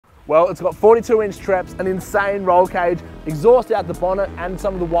Well, it's got 42-inch treps, an insane roll cage, exhaust out the bonnet, and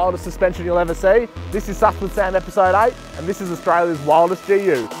some of the wildest suspension you'll ever see. This is Sus with Sam episode 8, and this is Australia's wildest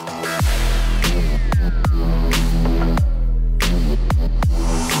GU.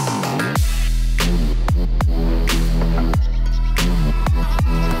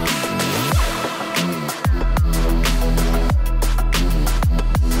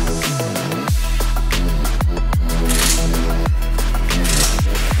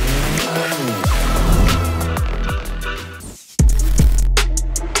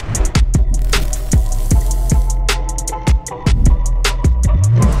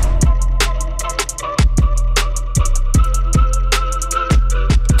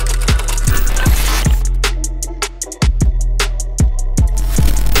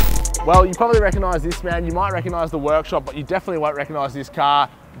 Well, you probably recognise this man, you might recognise the workshop, but you definitely won't recognise this car.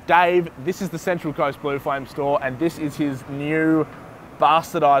 Dave, this is the Central Coast Blueflame store, and this is his new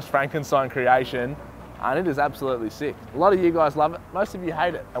bastardised Frankenstein creation, and it is absolutely sick. A lot of you guys love it, most of you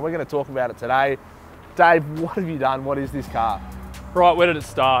hate it, and we're going to talk about it today. Dave, what have you done? What is this car? Right, where did it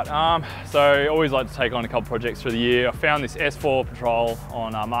start? So I always like to take on a couple projects through the year. I found this S4 Patrol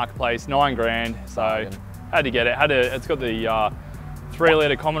on Marketplace, 9 grand, so had to get it. It's got the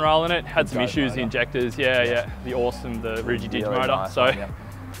 3-litre common rail in it, had some issues, the injectors, the Rigi Dig motor. Nice, so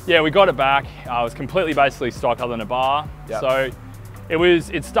yeah, we got it back. It was completely basically stock other than a bar. So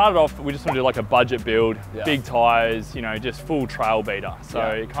it started off, we just wanted to do like a budget build, big tyres, you know, just full trail beater. So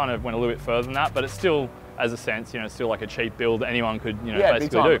it kind of went a little bit further than that, but it's still, as a sense, you know, still like a cheap build that anyone could, you know,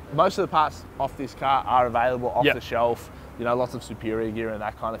 basically do. Most of the parts off this car are available off the shelf. You know, lots of superior gear and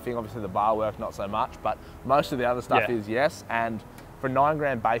that kind of thing. Obviously the bar work, not so much, but most of the other stuff is and for a 9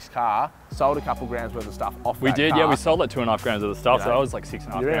 grand base car, sold a couple grams worth of stuff off We that did, car. we sold like 2.5 grams of the stuff, so that was like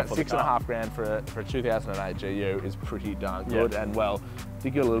 6.5 grand for the car. 6.5 grand for a 2008 GU is pretty darn good, and well,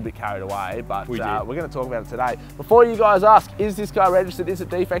 did get a little bit carried away, but we're going to talk about it today. Before you guys ask, is this car registered, is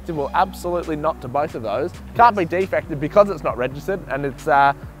it defective? Well, absolutely not to both of those. Can't be defective because it's not registered, and it's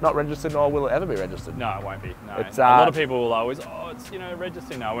not registered, nor will it ever be registered. No, it won't be, no. A lot of people will always, it's, you know,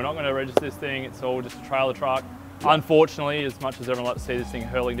 registered. No, we're not going to register this thing, it's all just a trailer truck. Unfortunately, as much as everyone likes to see this thing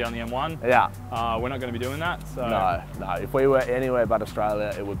hurling down the M1, we're not going to be doing that. So. No. If we were anywhere but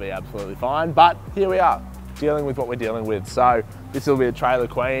Australia, it would be absolutely fine. But here we are, dealing with what we're dealing with. So this will be a trailer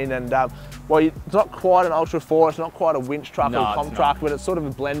queen, and well, it's not quite an Ultra 4, it's not quite a winch truck or a comp truck, but it's sort of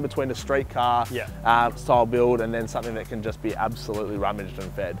a blend between a street car style build and then something that can just be absolutely rummaged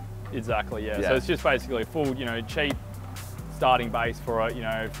and fed. Exactly, So it's just basically a full, you know, cheap starting base for a, you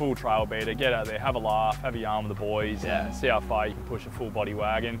know, full trail beater. Get out there, have a laugh, have a yarn with the boys, and see how far you can push a full body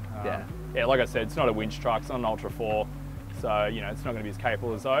wagon. Like I said, it's not a winch truck, it's not an Ultra 4, so you know it's not going to be as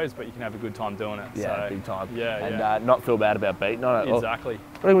capable as those, but you can have a good time doing it. Big time. And not feel bad about beating on it. Exactly.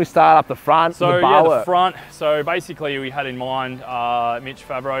 Where can we start? Up the front? So the bar work. The front. So basically, we had in mind Mitch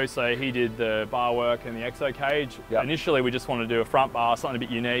Favreau, so he did the bar work and the Exo-Cage. Initially, we just wanted to do a front bar, something a bit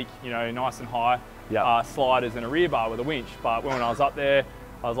unique, you know, nice and high. Sliders and a rear bar with a winch, but when I was up there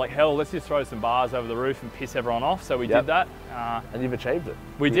I was like, hell, let's just throw some bars over the roof and piss everyone off, so we did that. And you've achieved it.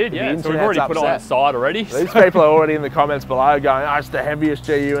 We did, so we've already put it on the side already. These people are already in the comments below going, oh, it's the heaviest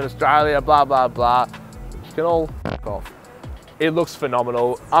GU in Australia, blah blah blah. You can all f*** off. It looks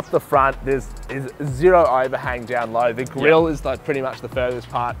phenomenal. Up the front, there's zero overhang down low. The grille is like pretty much the furthest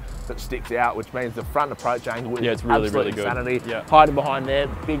part that sticks out, which means the front approach angle is it's really good. Insanity. Hiding behind there,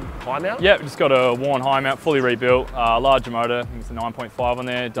 big high mount. Yeah, just got a worn high mount, fully rebuilt, larger motor. I think it's a 9.5 on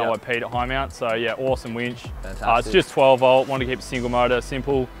there, double IP at high mount. So yeah, awesome winch. It's just 12 volt. Want to keep a single motor,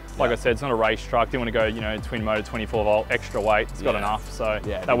 simple. Like I said, it's not a race truck. Didn't want to go, you know, twin motor, 24 volt, extra weight. It's got enough. So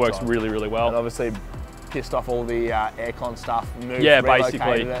that works really well. And obviously, pissed off all the aircon stuff, moved,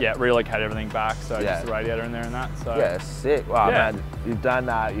 basically, relocate everything back, so just the radiator in there and that. So sick. Wow, man, you've done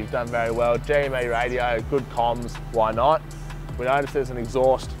very well. GME radio, good comms. Why not? We noticed there's an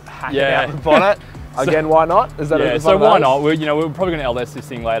exhaust hacking out the bonnet. Again, why not? Is that so why not? We're probably going to LS this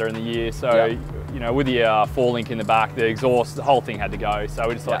thing later in the year. So you know, with the 4-link in the back, the exhaust, the whole thing had to go. So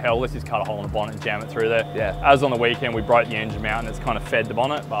we just thought, hell, let's just cut a hole in the bonnet and jam it through there. As on the weekend, we broke the engine mount and it's kind of fed the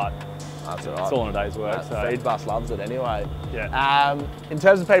bonnet, but. That's all right. It's all in a day's work. Feed bus loves it anyway. In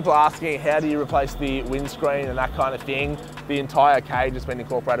terms of people asking, how do you replace the windscreen and that kind of thing, the entire cage has been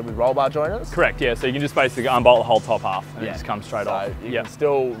incorporated with roll bar joiners? Correct, so you can just basically unbolt the whole top half and it just comes straight off. You can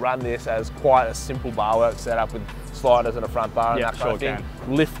still run this as quite a simple bar work setup with sliders and a front bar and that kind of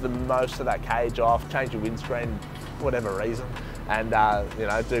thing. Lift the most of that cage off, change your windscreen for whatever reason, and you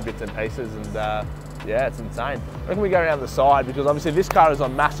know, do bits and pieces, and yeah, it's insane. Where can we go around the side? Because obviously this car is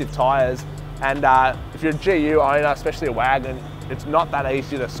on massive tyres, and if you're a GU owner, especially a wagon, it's not that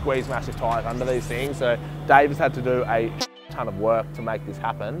easy to squeeze massive tyres under these things. So Dave has had to do a ton of work to make this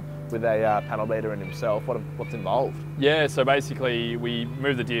happen with a panel beater in himself. What's involved? Yeah, so basically we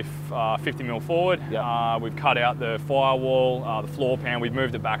moved the diff 50mm forward. Yep. We've cut out the firewall, the floor pan. We've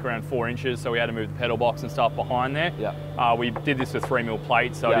moved it back around 4 inches, so we had to move the pedal box and stuff behind there. Yep. We did this with 3mm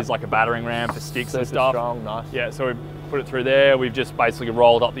plates, so yep. It is like a battering ram for sticks and stuff. Strong, nice. Yeah, so we put it through there. We've just basically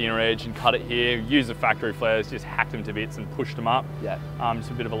rolled up the inner edge and cut it here. Used the factory flares, just hacked them to bits and pushed them up. Yeah. Just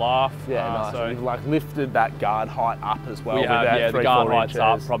a bit of a laugh. Yeah, nice. So you've like lifted that guard height up as well. We have, yeah, the guard height's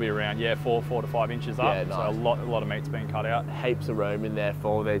up probably around 4 to 5 inches up. Yeah, nice. So a lot of meat's being cut out. Heaps of room in there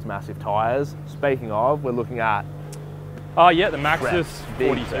for these massive tyres. Speaking of, we're looking at yeah, the Maxxis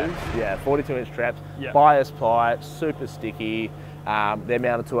 42. Yeah, 42-inch treps. Yep. Bias ply, super sticky. They're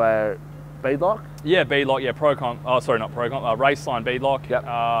mounted to a beadlock. Yeah, beadlock. Yeah, Procon. Oh, sorry, not Procon. Raceline beadlock.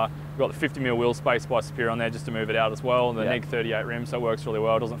 Yep. We've got the 50mm wheel space by Superior on there just to move it out as well. And the Neg 38 rim, so it works really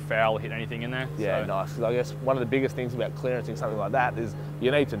well. It doesn't foul or hit anything in there. Yeah, so. Nice. Because I guess one of the biggest things about clearancing something like that is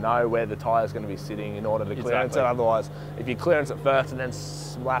you need to know where the tyre is going to be sitting in order to clearance it. Otherwise, if you clearance it first and then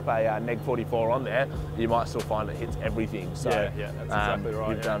slap a Neg 44 on there, you might still find it hits everything. So yeah, that's exactly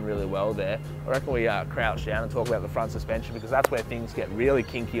right. You've done really well there. I reckon we crouch down and talk about the front suspension, because that's where things get really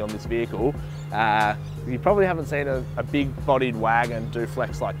kinky on this vehicle. You probably haven't seen a big-bodied wagon do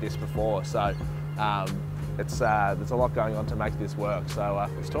flex like this before, so there's a lot going on to make this work. So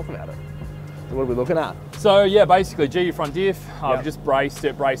let's talk about it. So what are we looking at? So yeah, basically GU front diff. I've just braced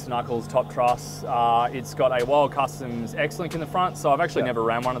it, braced knuckles, top truss. It's got a Wild Customs X-Link in the front, so I've actually never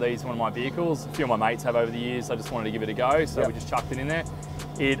ran one of these in one of my vehicles. A few of my mates have over the years. I just wanted to give it a go, so we just chucked it in there.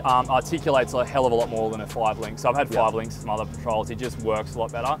 It articulates a hell of a lot more than a 5-link. So I've had 5-links with some other patrols. It just works a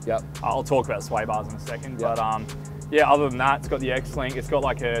lot better. I'll talk about sway bars in a second, but yeah, other than that, it's got the X-Link. It's got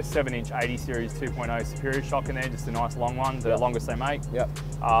like a 7-inch 80 series 2.0 Superior shock in there, just a nice long one, the longest they make.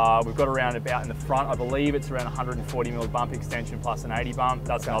 We've got around about in the front, I believe it's around 140mm bump extension plus an 80 bump.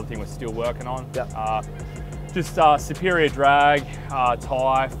 That's another thing we're still working on. Just Superior drag,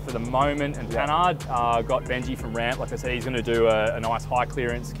 tyre for the moment, and Panhard. Got Benji from Ramp. Like I said, he's going to do a nice high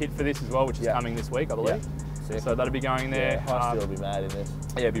clearance kit for this as well, which is coming this week, I believe. So that'll be going there. Yeah, high steel will be mad in this.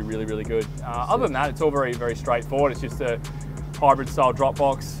 Yeah, it'd be really, really good. Other than that, it's all very, very straightforward. It's just a hybrid style drop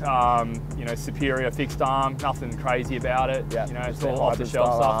box, you know, Superior fixed arm, nothing crazy about it. You know, it's all off the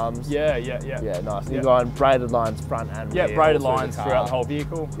shelf stuff. Arms. Yeah, nice. You've got braided lines front and rear. Yeah, braided lines throughout the whole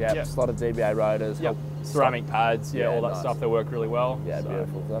vehicle. Slotted DBA rotors. Ceramic pads, all that stuff, they work really well. Yeah,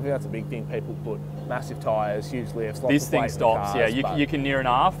 beautiful. I think that's a big thing. People put massive tyres, huge lifts, lots This of thing weight stops, in the cars, you can near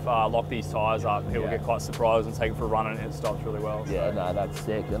enough lock these tyres up. People get quite surprised and take it for a run and it stops really well. Yeah, no, that's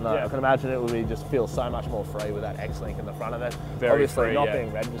sick. And I can imagine it would be just feel so much more free with that X-Link in the front of it. Very Obviously, free, not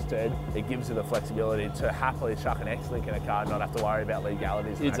being registered, it gives you the flexibility to happily chuck an X-Link in a car and not have to worry about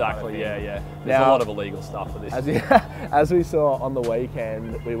legalities. And exactly, that kind of thing. There's a lot of illegal stuff for this. As we saw on the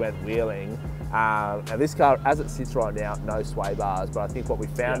weekend, we went wheeling. Now this car, as it sits right now, no sway bars, but I think what we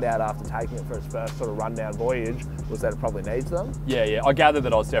found out after taking it for its first sort of rundown voyage was that it probably needs them. I gathered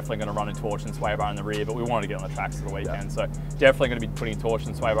that I was definitely going to run a torch and sway bar in the rear, but we wanted to get on the tracks for the weekend, so definitely going to be putting a torch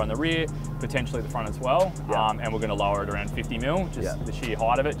and sway bar in the rear, potentially the front as well, and we're going to lower it around 50mm, just the sheer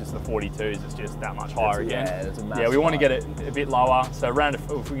height of it. Just the 42s, it's just that much higher again. We want to get it a bit lower, so around if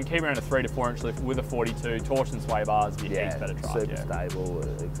we can keep around a 3 to 4 inch lift with a 42, torch and sway bars would be a heaps better truck. Super stable,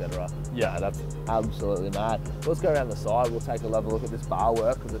 etc. Yeah, that's absolutely mad. Let's go around the side, we'll take a look at this bar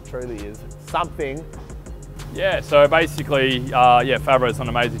work, because it truly is something. Yeah, so basically, Fabro's done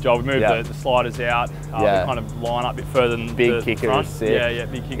an amazing job. We moved the sliders out, we kind of line up a bit further than big kicker front. Is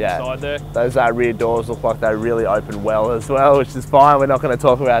sick. Big kicker side there. Those rear doors look like they really open well as well, which is fine. We're not going to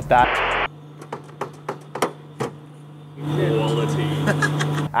talk about that. Quality.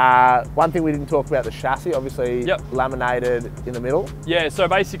 One thing we didn't talk about, the chassis, obviously laminated in the middle. Yeah, so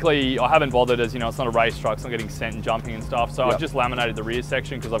basically I haven't bothered, as you know, it's not a race truck, it's not getting sent and jumping and stuff, so I've just laminated the rear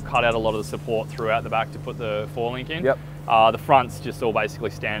section because I've cut out a lot of the support throughout the back to put the 4-link in. The front's just all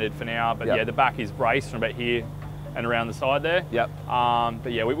basically standard for now, but the back is braced from about here and around the side there.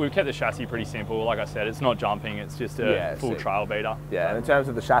 But yeah, we've kept the chassis pretty simple. Like I said, it's not jumping, it's just a full trail beater. And in terms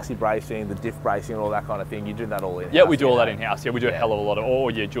of the chassis bracing, the diff bracing and all that kind of thing, you do that all in-house? Yeah, we do all that in-house. Yeah, we do a hell of a lot of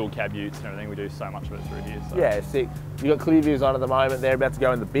all your dual cab utes and everything. We do so much of it through here. So. Yeah, sick. You got clear views on at the moment. They're about to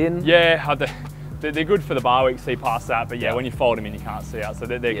go in the bin. Yeah, they're good for the bar week, see past that, but when you fold them in, you can't see out. So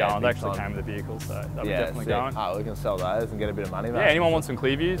they're going. They actually came with the vehicle, so they're definitely going. Oh, we can sell those and get a bit of money. Yeah, anyone wants some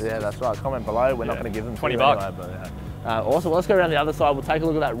clear views? Yeah, that's right. Comment below. We're not going to give them $20. Anyway, but, awesome. Let's go around the other side. We'll take a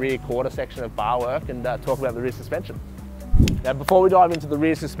look at that rear quarter section of bar work and talk about the rear suspension. Now, before we dive into the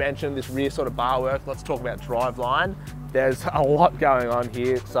rear suspension, this rear sort of bar work, let's talk about Driveline. there's a lot going on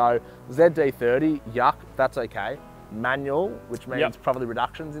here. So ZD30, yuck, that's okay. Manual, which means probably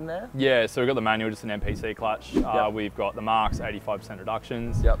reductions in there. Yeah, so we've got the manual, just an MPC clutch. We've got the Marks, 85%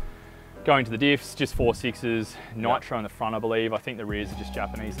 reductions. Going to the diffs, just 4.6s, nitro in the front, I believe. I think the rears are just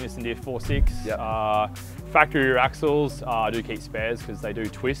Japanese Nissan diff 4.6. Factory rear axles, I do keep spares because they do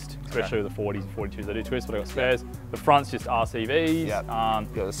twist, especially with the 40s and 42s, they do twist, but I got spares. The front's just RCVs. You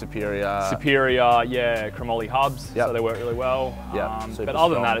got the Superior. Superior, yeah, chromoly hubs, so they work really well. But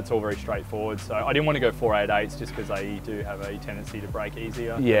other than that, it's all very straightforward. So I didn't want to go 488s just because they do have a tendency to break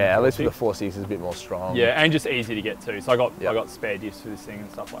easier. Yeah, at least with the 4.6 is a bit more strong. Yeah, and just easy to get to. So I got spare diffs for this thing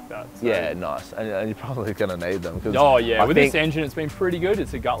and stuff like that. So. Yeah, nice. And you're probably going to need them. Oh yeah, with this engine, it's been pretty good.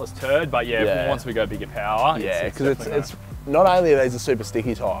 It's a gutless turd, but once we go bigger power, because it's not only are these a super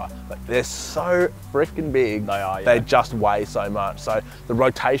sticky tyre, but they're so freaking big. They are, They just weigh so much. So the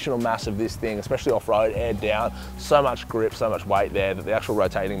rotational mass of this thing, especially off-road, air down, so much grip, so much weight there that the actual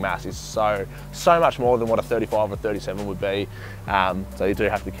rotating mass is so much more than what a 35 or 37 would be. So you do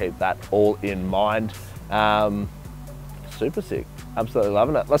have to keep that all in mind. Super sick. Absolutely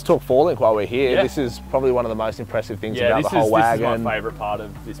loving it. Let's talk forelink while we're here. This is probably one of the most impressive things about the whole wagon. This is my favourite part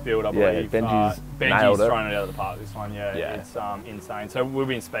of this build, I believe. Benji's thrown it out of the park this one, It's insane. So we've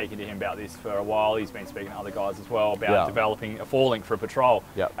been speaking to him about this for a while. He's been speaking to other guys as well about developing a forelink for a patrol.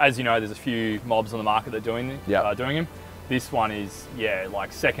 As you know, there's a few mobs on the market that are doing him. This one is,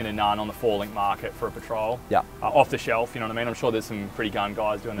 like second to none on the forelink market for a patrol. Off the shelf, you know what I mean? I'm sure there's some pretty gun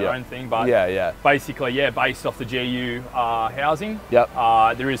guys doing their own thing, but basically, based off the GU housing.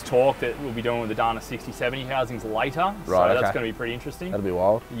 There is talk that we'll be doing with the Dana 60-70 housings later, so that's going to be pretty interesting. That'll be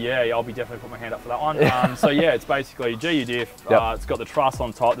wild. Yeah, I'll be definitely put my hand up for that one. So it's basically GU diff, it's got the truss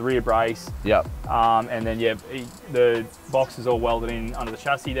on top, the rear brace, and then the box is all welded in under the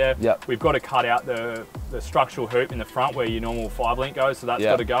chassis there. We've got to cut out the structural hoop in the front where your normal 5-link goes, so that's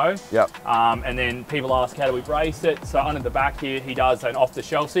got to go. And then people ask, how do we brace it? So under the back here, he does an off the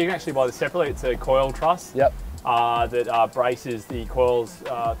shelf, so you can actually buy this separately. It's a coil truss that braces the coils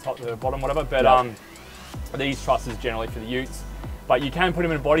top to the bottom, whatever. But these trusses generally for the utes. But you can put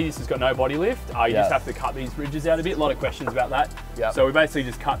them in a body. This has got no body lift. You just have to cut these ridges out a bit. A lot of questions about that. So we basically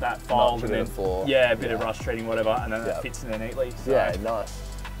just cut that fold and then a bit of rust treating, whatever, and then that fits in there neatly. So. Nice.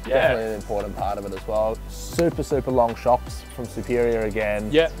 Definitely an important part of it as well. Super long shocks from Superior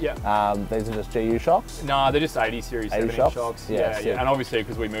again. These are just GU shocks? No, they're just 80 series 70 shocks. And obviously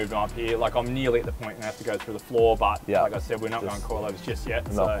because we moved them up here, like I'm nearly at the point where I have to go through the floor, but like I said, we're not going coilovers just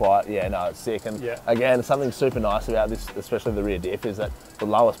yet. Not quite. No, it's sick. And again, something super nice about this, especially the rear diff, is that the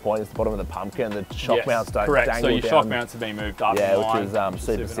lowest point is the bottom of the pumpkin. The shock mounts don't dangle down. So your shock mounts have been moved up. Which is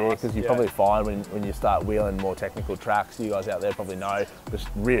super sick, because you probably find when you start wheeling more technical tracks, you guys out there probably know, the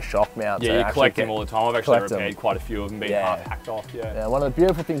rear shock mounts. You collect them all the time. I've actually repaired quite a few of them, being packed off. One of the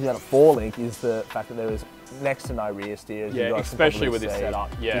beautiful things about a forelink is the fact that there is next to no rear steers. Especially with this setup.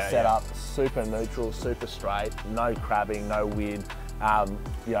 This setup, super neutral, super straight, no crabbing, no weird.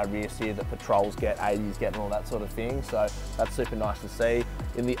 Rear steer that patrols get, 80s get, and all that sort of thing. So that's super nice to see.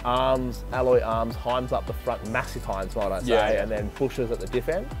 In the arms, alloy arms, Heims up the front, massive Heims, might I say, and then bushes at the diff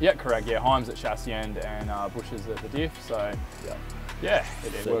end. Yeah, correct. Heims at chassis end and bushes at the diff. So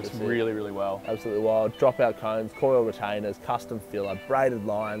it works really well. Absolutely wild. Dropout cones, coil retainers, custom filler, braided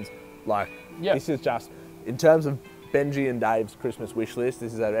lines. This is just, in terms of Benji and Dave's Christmas wish list,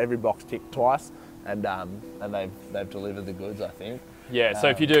 this is every box ticked twice, and they've delivered the goods, I think. So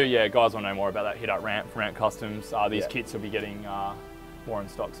if you do, guys want to know more about that, hit up Ramp Customs. These kits will be getting more in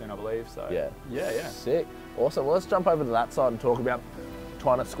stock soon, I believe. So Sick. Awesome. Well, let's jump over to that side and talk about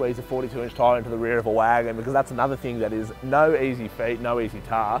trying to squeeze a 42-inch tyre into the rear of a wagon, because that's another thing that is no easy feat, no easy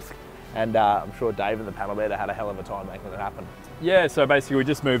task. And I'm sure Dave and the panel beater had a hell of a time making it happen. So basically we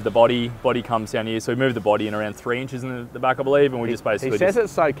just moved the body comes down here, so we moved the body in around 3 inches in the back, I believe, and we just basically... He says it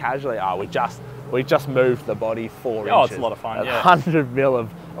so casually, we just moved the body 4 inches. It's a lot of fun, 100 mil of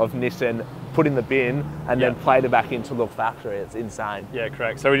Nissan, put in the bin, and then played it back in to look factory. It's insane. Yeah,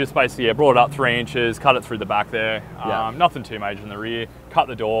 correct. So we just basically brought it up 3 inches, cut it through the back there, nothing too major in the rear, cut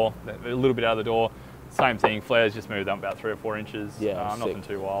the door, a little bit out of the door. Same thing, flares just moved up about 3 or 4 inches. Nothing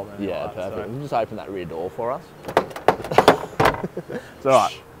too wild. Perfect. So. We'll just open that rear door for us. It's all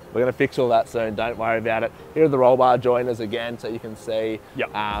right. We're going to fix all that soon. Don't worry about it. Here are the roll bar joiners again, so you can see.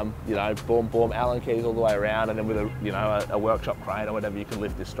 Boom, Allen keys all the way around, and then with a workshop crane or whatever, you can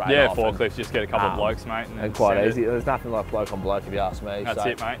lift this straight off. Forklifts. Just get a couple of blokes, mate, and quite easy. There's nothing like bloke on bloke, if you ask me. That's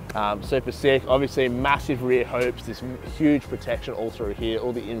it, mate. Super sick. Obviously, massive rear hoops. This huge protection all through here.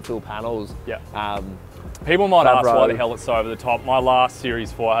 All the infill panels. People might ask why the road. hell it's so over the top. My last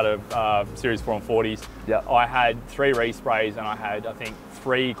Series 4, I had a Series 4 on 40s. Yep. I had 3 resprays and I had, I think,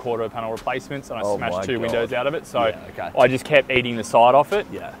 3 quarter panel replacements, and I smashed 2 windows out of it. So okay. I just kept eating the side off it.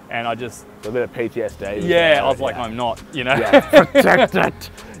 Yeah. And I just... A bit of PTSD. Yeah, I was like, I'm not, you know. Yeah, protect it.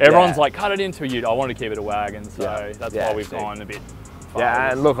 Everyone's like, cut it into you. I want to keep it a wagon, so that's why we've sick. gone a bit.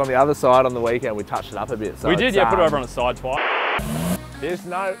 Yeah, and look, on the other side on the weekend, we touched it up a bit. So we did, put it over on the side twice. This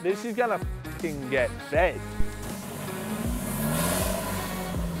is gonna fucking get fed.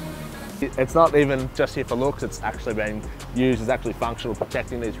 It's not even just here for looks, it's actually been used as actually functional,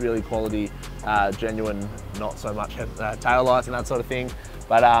 protecting these really quality, genuine, not so much tail lights and that sort of thing.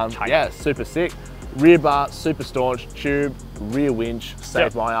 But yeah, super sick. Rear bar, super staunch, tube, rear winch,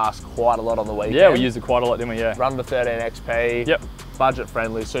 saved my ass quite a lot on the weekend. Yeah, we used it quite a lot, didn't we? Yeah. Run the 13 XP. Yep. Budget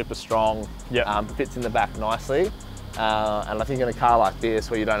friendly, super strong. Yep. Fits in the back nicely. And I think in a car like this,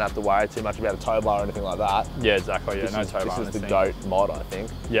 where you don't have to worry too much about a tow bar or anything like that. Yeah, exactly. Yeah, no tow bar. This is the GOAT mod, I think.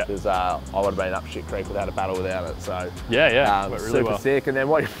 Yeah. Because I would have been up shit creek without a paddle without it. So yeah, really super well. sick. And then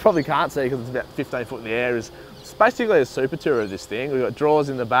what you probably can't see, because it's about 15 foot in the air, is it's basically a super tour of this thing. We've got drawers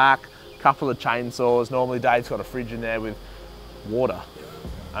in the back, a couple of chainsaws. Normally Dave's got a fridge in there with water.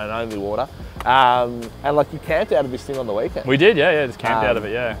 And only water. And like you camped out of this thing on the weekend. We did, yeah, just camped out of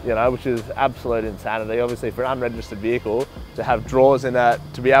it, yeah. You know, which is absolute insanity. Obviously for an unregistered vehicle, to have drawers in it,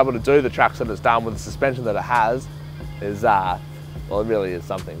 to be able to do the tracks that it's done with the suspension that it has, is, well, it really is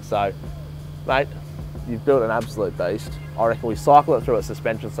something. So, mate, you've built an absolute beast. I reckon we cycle it through its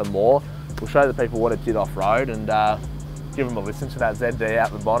suspension some more. We'll show the people what it did off-road and give them a listen to that ZD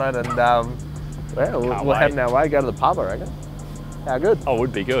out the bonnet, and well, we're heading our way, go to the pub, I reckon. How good? Oh, it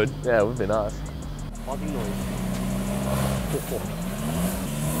would be good. Yeah, it would be nice.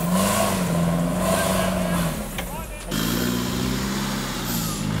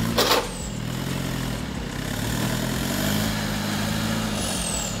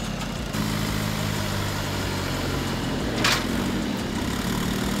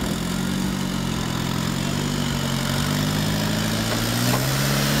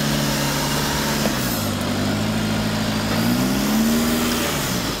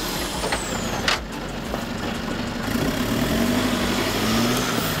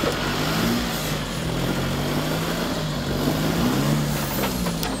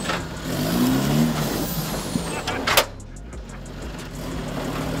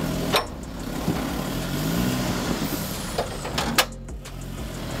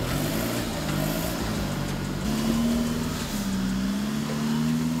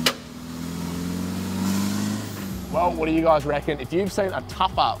 Well, what do you guys reckon? If you've seen a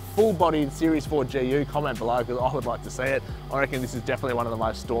tougher, full-bodied Series 4 GU, comment below, because I would like to see it. I reckon this is definitely one of the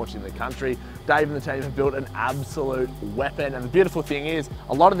most staunch in the country. Dave and the team have built an absolute weapon, and the beautiful thing is,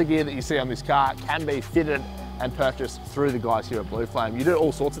 a lot of the gear that you see on this car can be fitted and purchased through the guys here at Blueflame. You do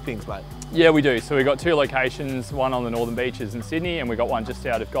all sorts of things, mate. Yeah, we do. So we've got 2 locations, one on the northern beaches in Sydney, and we've got one just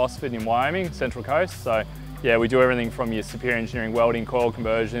out of Gosford in Wyoming, Central Coast. So yeah, we do everything from your superior engineering welding, coil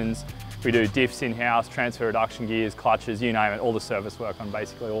conversions. We do diffs in-house, transfer reduction gears, clutches, you name it, all the service work on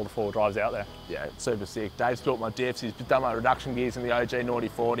basically all the 4-wheel drives out there. Yeah, super sick. Dave's built my diffs, he's done my reduction gears in the OG Naughty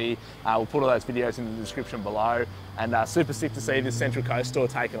 40. We'll put all those videos in the description below. And super sick to see this Central Coast store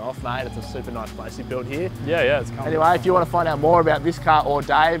taking off, mate. It's a super nice place he built here. Yeah, it's coming. Anyway, if you want to find out more about this car or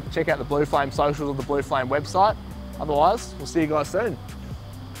Dave, check out the Blueflame socials or the Blueflame website. Otherwise, we'll see you guys soon.